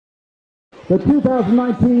the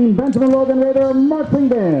 2019 Benjamin Logan Raider Marching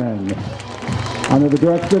Band. Under the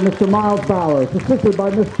direction of Mr. Miles Bowers, assisted by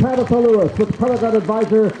Ms. Tabitha Lewis, with color guard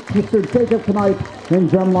advisor Mr. Jacob Knight, and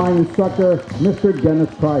drumline instructor Mr.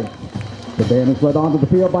 Dennis Price. The band is led onto the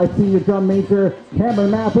field by senior drum major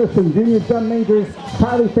Cameron Mathis and junior drum majors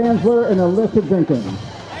Kylie Fansler and Alyssa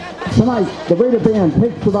Jenkins. Tonight, the Raider Band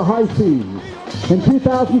takes to the high seas. In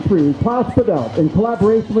 2003, Klaus Fidel, in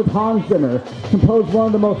collaboration with Hans Zimmer, composed one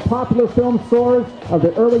of the most popular film scores of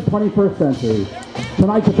the early 21st century.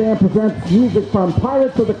 Tonight, the band presents music from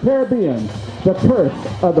Pirates of the Caribbean, The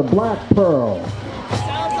Curse of the Black Pearl.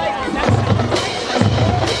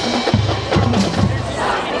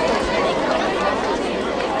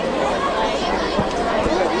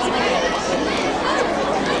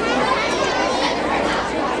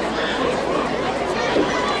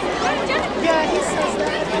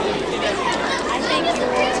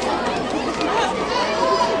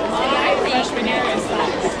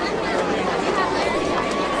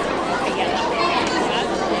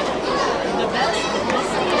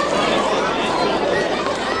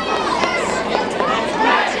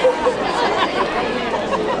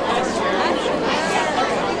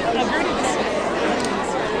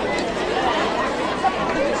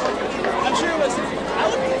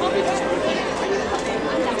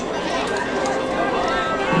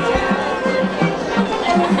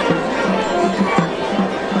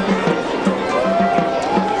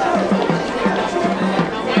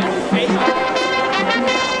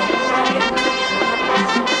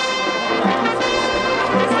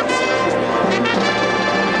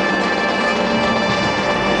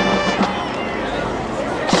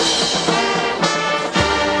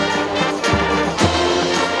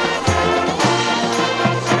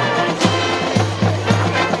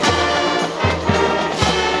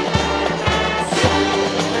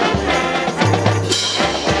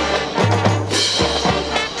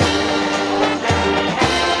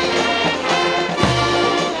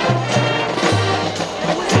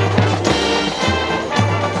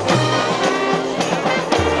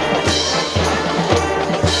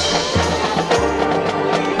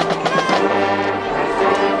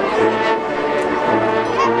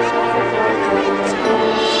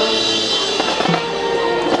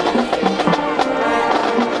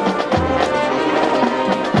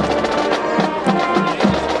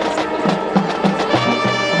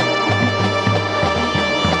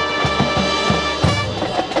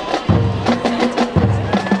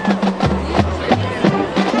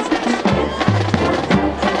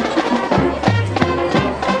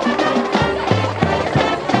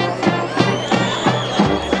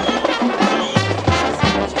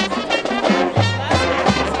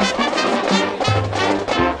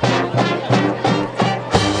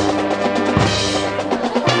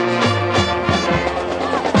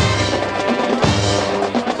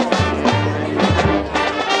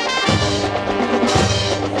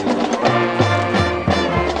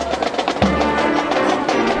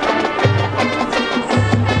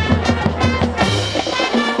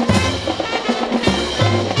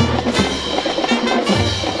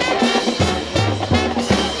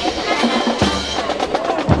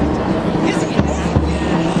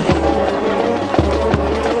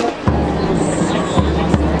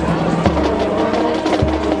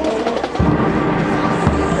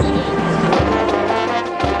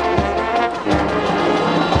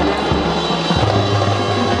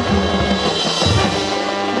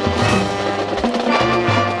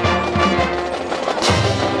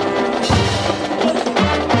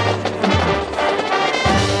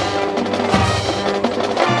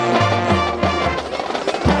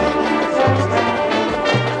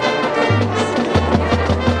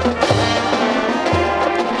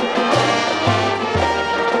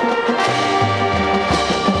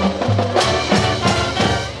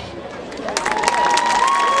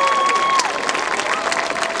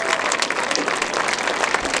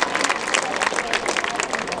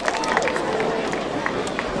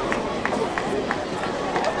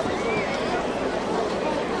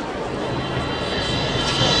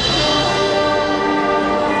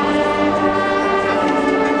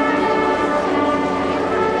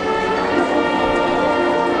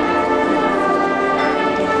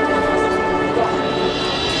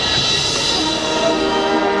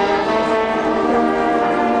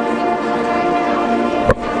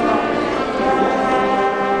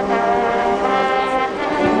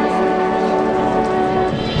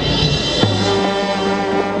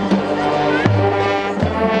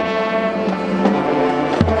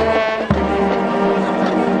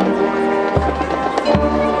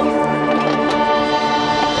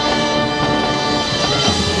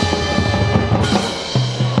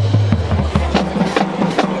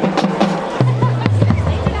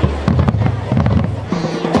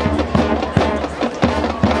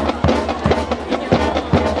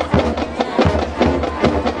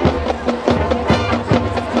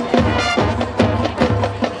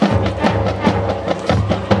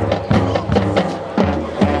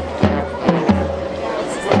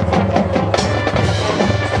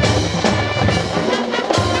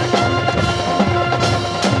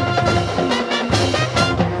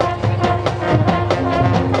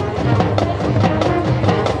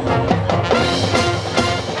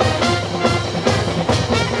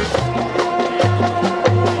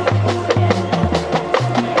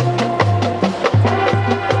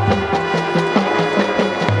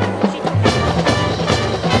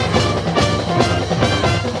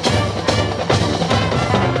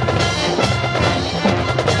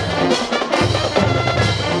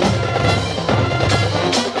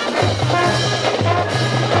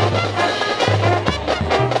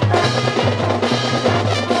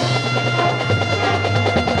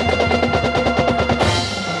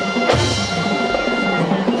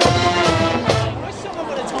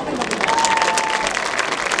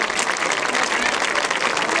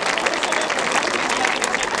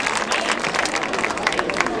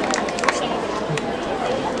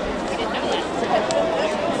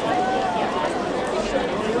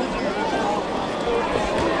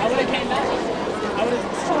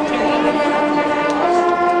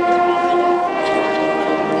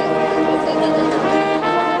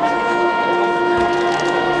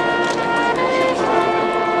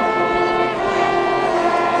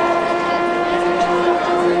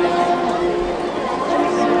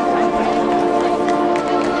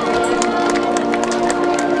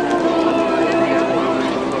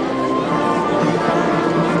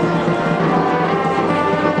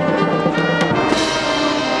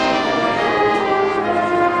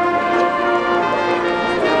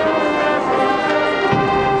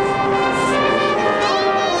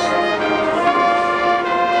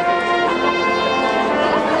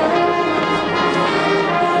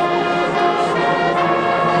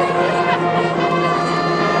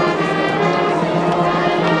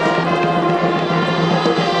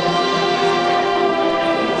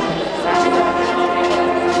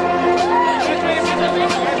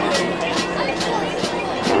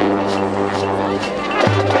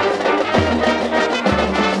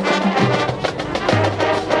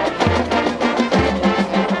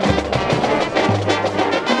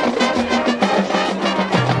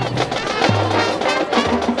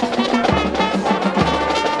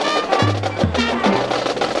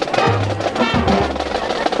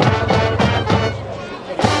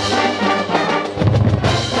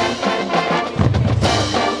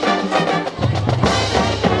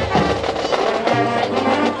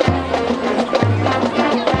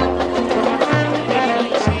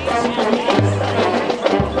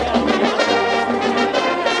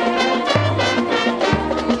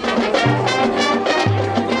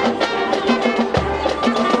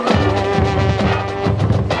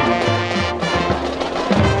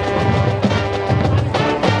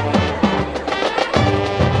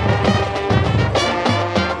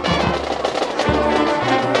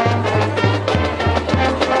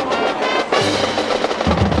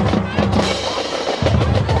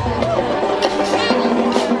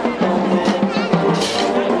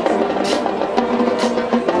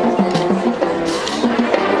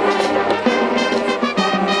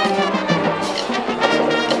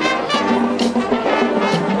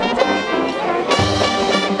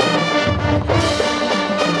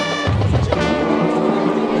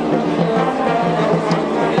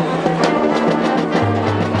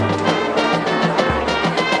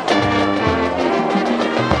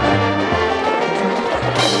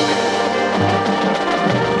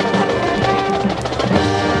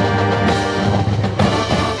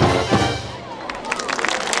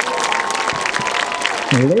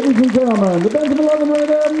 Ladies and gentlemen, the Benjamin Logan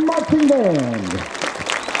Raider Marching Band.